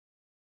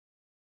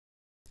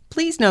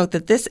Please note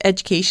that this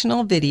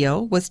educational video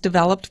was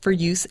developed for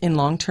use in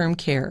long-term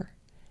care,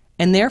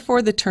 and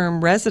therefore the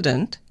term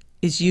resident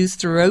is used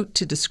throughout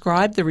to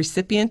describe the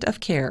recipient of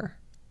care.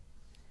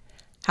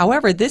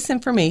 However, this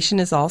information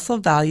is also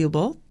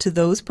valuable to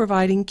those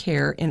providing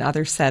care in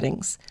other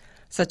settings,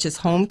 such as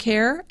home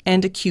care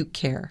and acute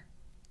care.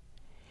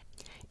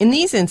 In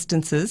these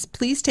instances,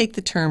 please take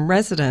the term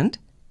resident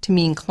to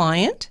mean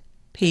client,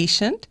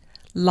 patient,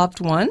 loved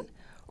one,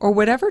 or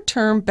whatever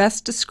term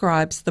best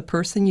describes the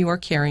person you are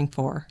caring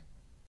for.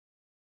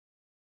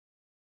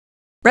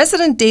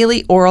 Resident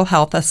Daily Oral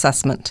Health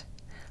Assessment.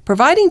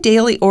 Providing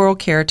daily oral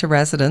care to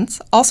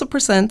residents also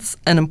presents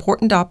an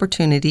important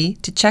opportunity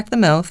to check the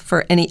mouth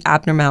for any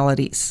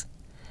abnormalities.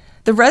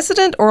 The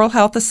Resident Oral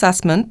Health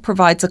Assessment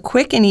provides a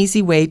quick and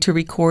easy way to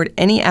record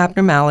any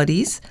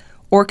abnormalities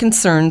or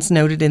concerns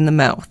noted in the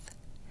mouth.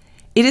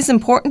 It is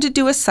important to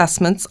do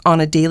assessments on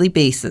a daily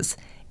basis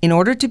in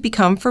order to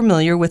become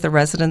familiar with a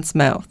resident's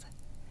mouth.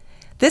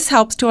 This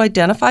helps to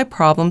identify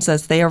problems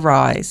as they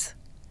arise.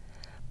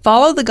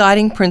 Follow the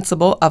guiding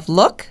principle of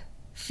look,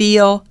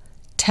 feel,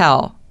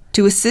 tell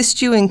to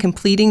assist you in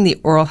completing the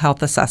oral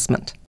health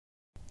assessment.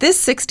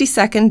 This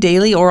 60-second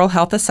daily oral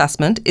health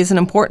assessment is an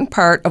important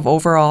part of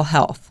overall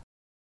health.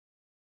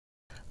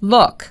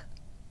 Look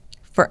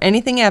for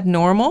anything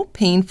abnormal,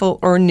 painful,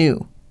 or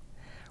new.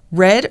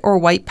 Red or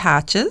white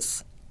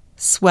patches,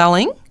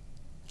 swelling,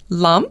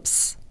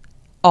 lumps,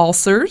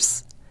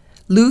 ulcers,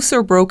 loose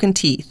or broken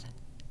teeth.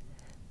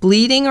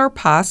 Bleeding or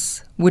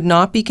pus would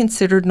not be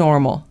considered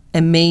normal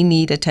and may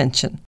need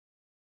attention.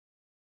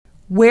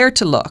 Where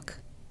to look?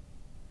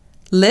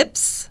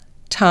 Lips,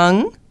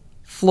 tongue,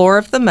 floor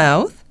of the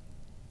mouth,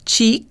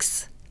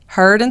 cheeks,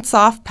 hard and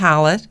soft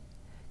palate,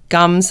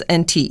 gums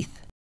and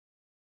teeth.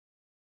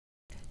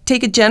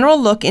 Take a general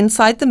look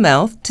inside the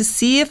mouth to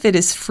see if it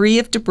is free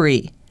of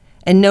debris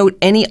and note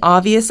any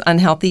obvious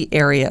unhealthy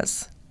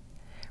areas.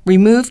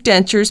 Remove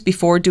dentures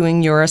before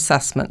doing your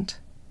assessment.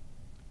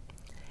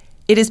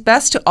 It is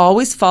best to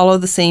always follow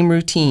the same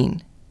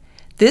routine.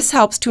 This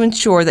helps to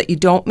ensure that you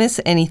don't miss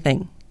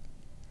anything.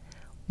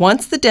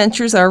 Once the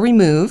dentures are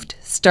removed,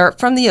 start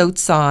from the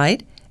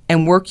outside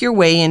and work your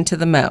way into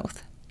the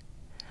mouth.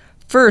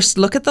 First,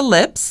 look at the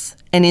lips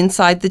and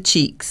inside the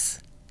cheeks.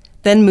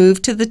 Then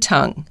move to the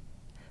tongue,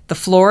 the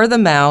floor of the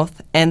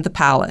mouth, and the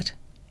palate.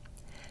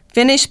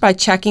 Finish by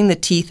checking the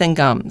teeth and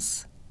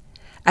gums.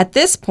 At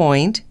this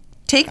point,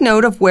 take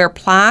note of where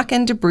plaque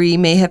and debris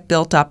may have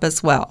built up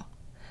as well.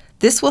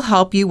 This will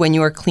help you when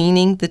you are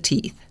cleaning the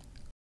teeth.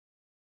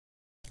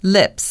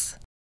 Lips.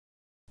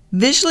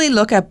 Visually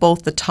look at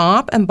both the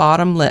top and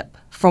bottom lip,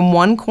 from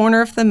one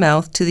corner of the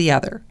mouth to the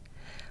other.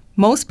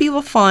 Most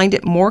people find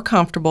it more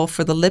comfortable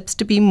for the lips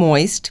to be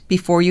moist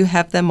before you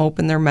have them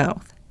open their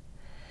mouth.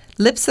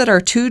 Lips that are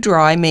too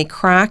dry may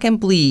crack and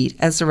bleed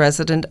as the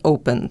resident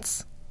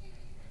opens.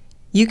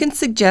 You can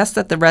suggest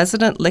that the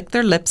resident lick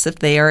their lips if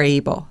they are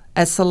able,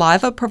 as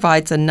saliva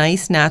provides a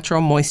nice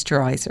natural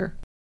moisturizer.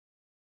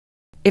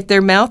 If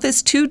their mouth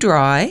is too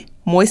dry,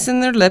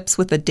 moisten their lips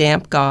with a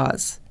damp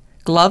gauze,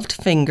 gloved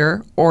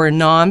finger, or a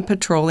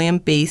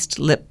non-petroleum-based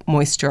lip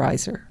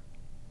moisturizer.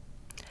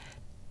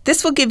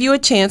 This will give you a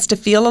chance to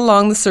feel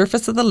along the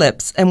surface of the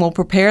lips and will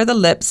prepare the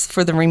lips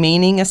for the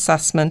remaining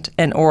assessment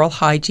and oral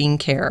hygiene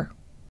care.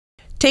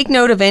 Take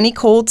note of any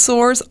cold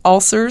sores,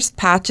 ulcers,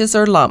 patches,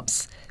 or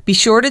lumps. Be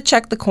sure to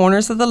check the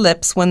corners of the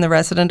lips when the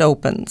resident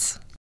opens.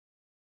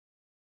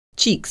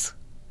 Cheeks.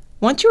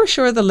 Once you are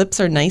sure the lips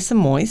are nice and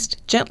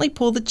moist, gently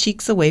pull the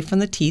cheeks away from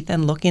the teeth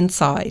and look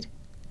inside.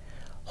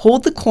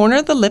 Hold the corner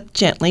of the lip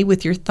gently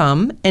with your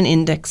thumb and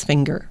index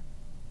finger.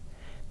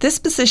 This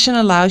position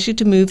allows you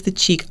to move the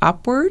cheek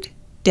upward,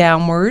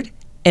 downward,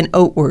 and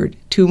outward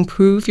to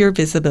improve your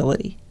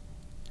visibility.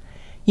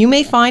 You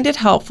may find it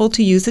helpful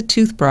to use a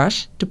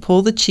toothbrush to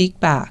pull the cheek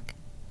back.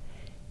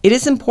 It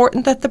is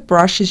important that the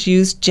brush is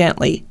used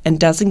gently and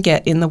doesn't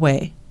get in the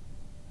way.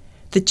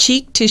 The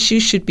cheek tissue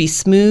should be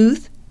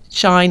smooth,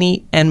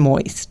 shiny, and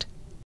moist.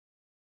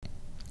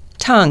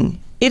 Tongue.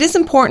 It is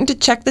important to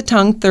check the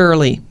tongue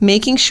thoroughly,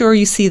 making sure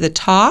you see the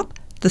top,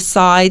 the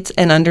sides,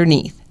 and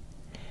underneath.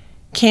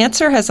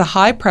 Cancer has a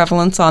high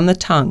prevalence on the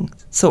tongue,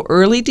 so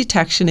early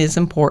detection is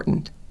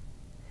important.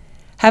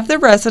 Have the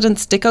resident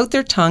stick out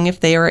their tongue if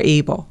they are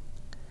able.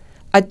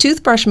 A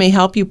toothbrush may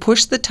help you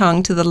push the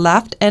tongue to the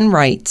left and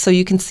right so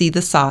you can see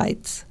the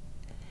sides.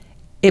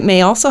 It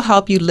may also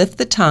help you lift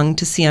the tongue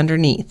to see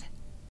underneath.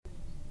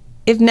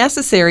 If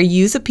necessary,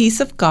 use a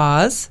piece of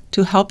gauze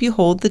to help you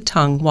hold the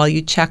tongue while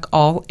you check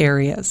all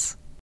areas.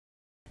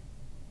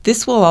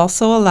 This will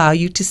also allow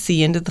you to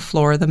see into the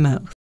floor of the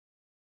mouth.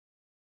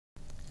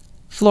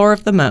 Floor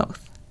of the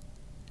mouth.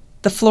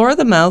 The floor of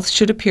the mouth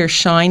should appear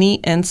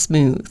shiny and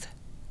smooth.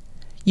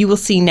 You will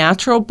see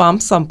natural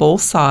bumps on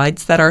both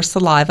sides that are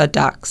saliva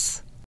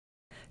ducts.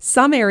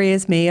 Some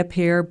areas may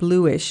appear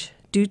bluish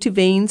due to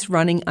veins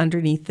running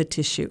underneath the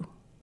tissue.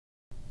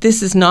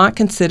 This is not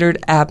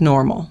considered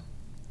abnormal.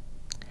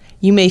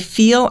 You may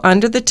feel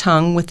under the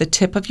tongue with the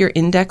tip of your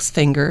index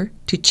finger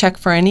to check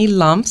for any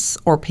lumps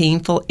or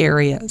painful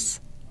areas.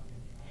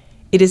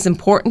 It is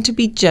important to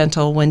be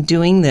gentle when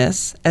doing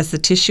this, as the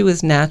tissue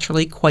is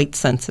naturally quite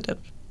sensitive.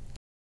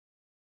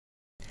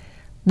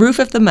 Roof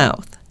of the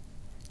mouth.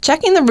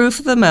 Checking the roof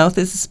of the mouth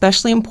is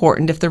especially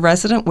important if the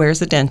resident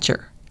wears a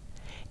denture.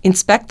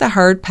 Inspect the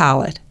hard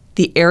palate,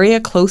 the area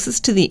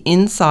closest to the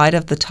inside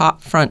of the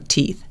top front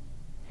teeth,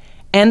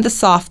 and the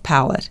soft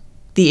palate,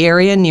 the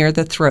area near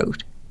the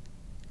throat.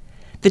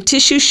 The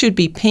tissue should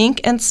be pink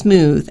and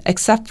smooth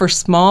except for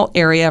small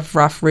area of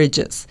rough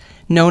ridges,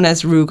 known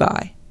as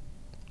rugae.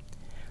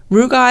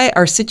 Rugae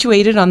are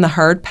situated on the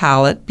hard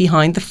palate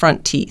behind the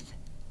front teeth.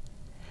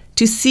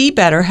 To see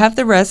better, have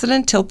the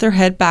resident tilt their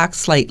head back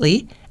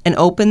slightly and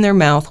open their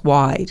mouth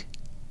wide.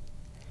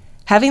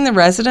 Having the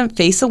resident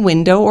face a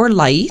window or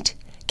light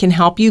can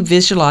help you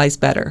visualize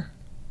better.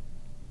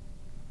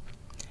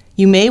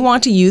 You may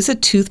want to use a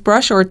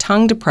toothbrush or a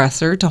tongue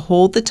depressor to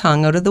hold the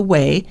tongue out of the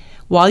way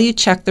while you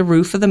check the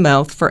roof of the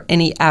mouth for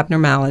any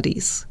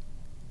abnormalities.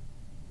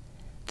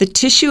 The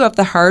tissue of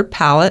the hard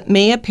palate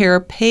may appear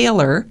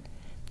paler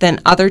than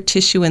other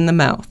tissue in the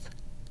mouth.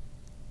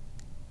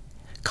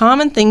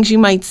 Common things you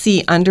might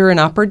see under an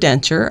upper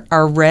denture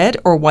are red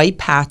or white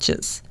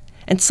patches,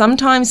 and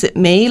sometimes it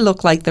may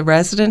look like the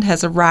resident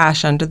has a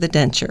rash under the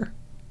denture.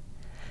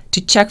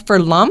 To check for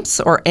lumps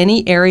or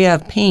any area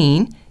of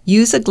pain,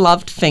 use a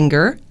gloved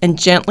finger and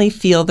gently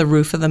feel the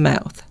roof of the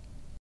mouth.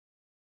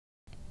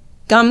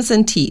 Gums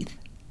and teeth.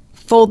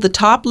 Fold the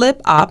top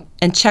lip up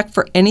and check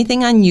for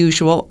anything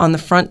unusual on the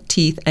front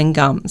teeth and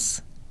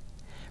gums.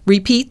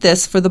 Repeat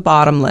this for the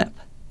bottom lip.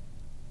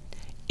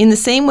 In the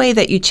same way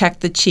that you check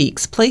the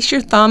cheeks, place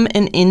your thumb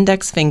and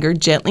index finger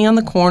gently on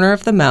the corner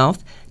of the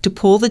mouth to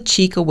pull the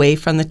cheek away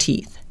from the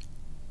teeth.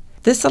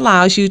 This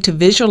allows you to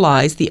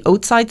visualize the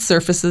outside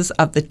surfaces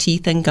of the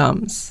teeth and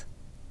gums.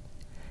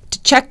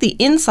 To check the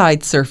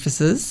inside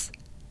surfaces,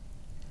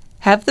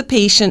 have the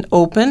patient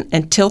open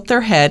and tilt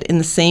their head in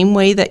the same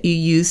way that you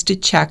used to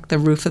check the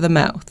roof of the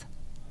mouth.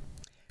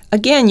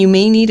 Again, you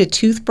may need a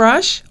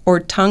toothbrush or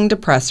tongue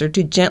depressor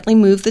to gently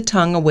move the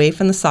tongue away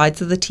from the sides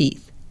of the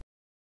teeth.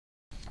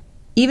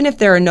 Even if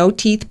there are no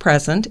teeth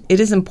present, it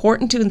is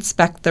important to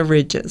inspect the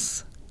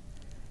ridges.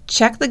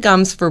 Check the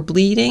gums for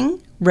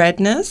bleeding,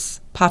 redness,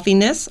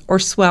 puffiness, or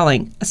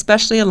swelling,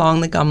 especially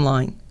along the gum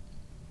line.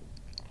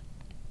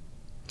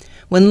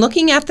 When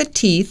looking at the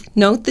teeth,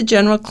 note the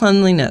general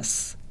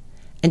cleanliness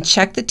and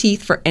check the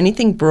teeth for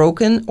anything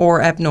broken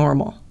or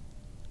abnormal.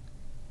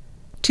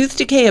 Tooth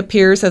decay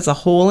appears as a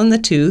hole in the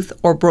tooth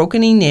or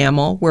broken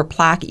enamel where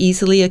plaque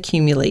easily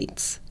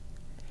accumulates.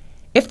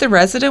 If the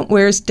resident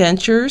wears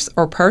dentures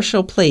or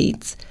partial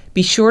plates,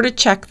 be sure to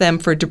check them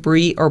for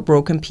debris or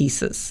broken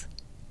pieces.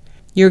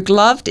 Your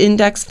gloved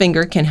index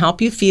finger can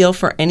help you feel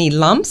for any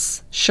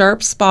lumps,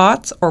 sharp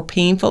spots, or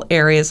painful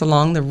areas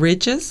along the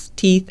ridges,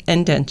 teeth,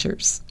 and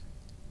dentures.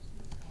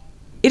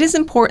 It is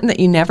important that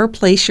you never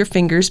place your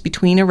fingers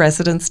between a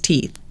resident's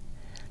teeth.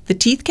 The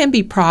teeth can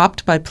be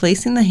propped by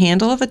placing the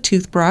handle of a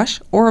toothbrush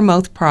or a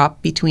mouth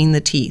prop between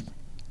the teeth.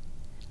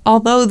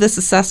 Although this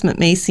assessment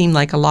may seem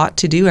like a lot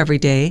to do every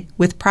day,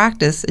 with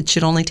practice it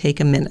should only take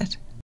a minute.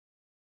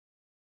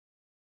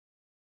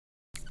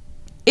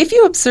 If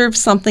you observe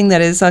something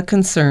that is a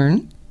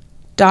concern,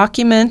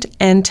 document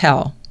and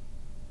tell.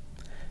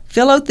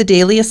 Fill out the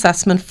daily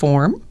assessment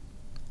form,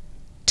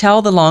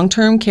 tell the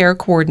long-term care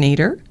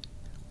coordinator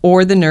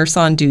or the nurse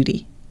on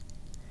duty.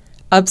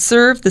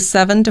 Observe the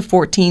 7 to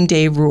 14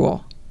 day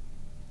rule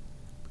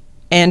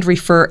and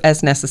refer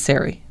as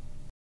necessary.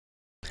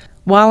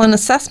 While an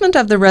assessment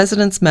of the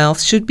resident's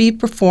mouth should be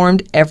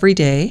performed every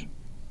day,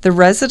 the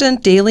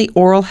resident daily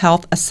oral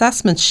health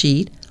assessment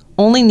sheet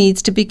only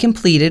needs to be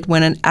completed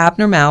when an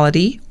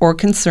abnormality or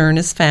concern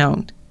is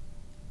found.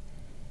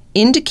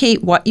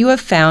 Indicate what you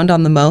have found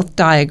on the mouth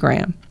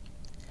diagram.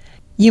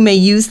 You may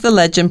use the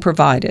legend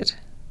provided.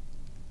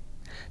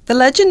 The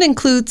legend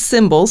includes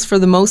symbols for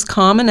the most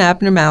common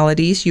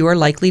abnormalities you are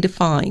likely to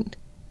find.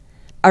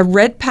 A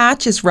red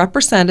patch is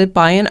represented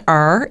by an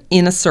R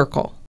in a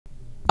circle.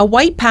 A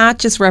white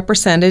patch is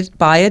represented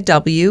by a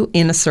W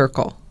in a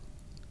circle.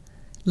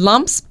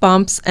 Lumps,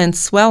 bumps, and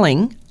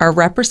swelling are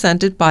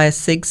represented by a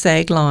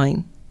zigzag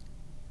line.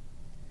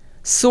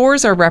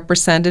 Sores are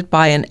represented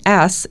by an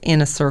S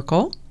in a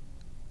circle.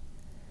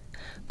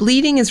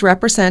 Bleeding is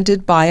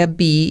represented by a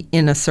B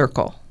in a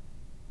circle.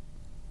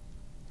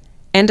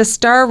 And a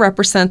star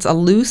represents a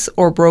loose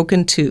or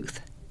broken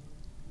tooth.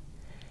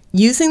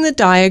 Using the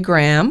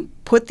diagram,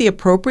 put the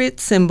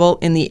appropriate symbol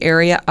in the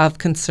area of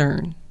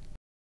concern.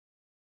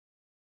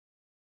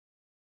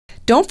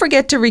 Don't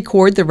forget to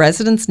record the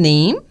resident's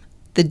name,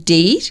 the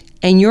date,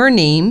 and your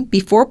name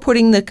before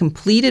putting the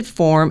completed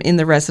form in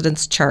the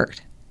resident's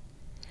chart.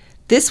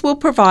 This will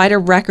provide a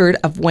record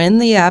of when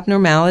the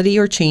abnormality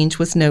or change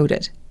was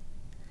noted.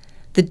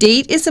 The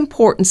date is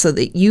important so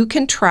that you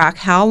can track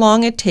how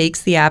long it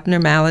takes the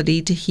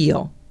abnormality to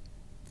heal.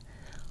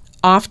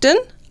 Often,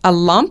 a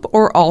lump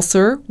or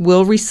ulcer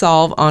will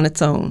resolve on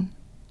its own.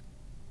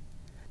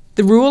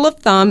 The rule of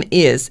thumb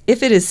is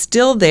if it is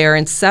still there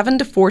in 7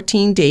 to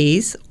 14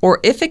 days, or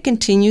if it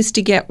continues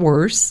to get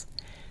worse,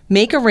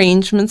 Make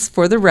arrangements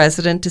for the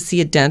resident to see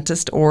a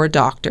dentist or a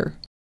doctor.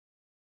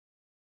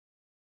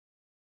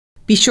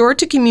 Be sure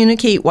to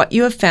communicate what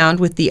you have found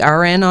with the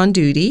RN on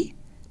duty,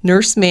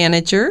 nurse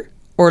manager,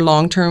 or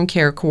long-term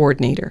care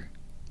coordinator.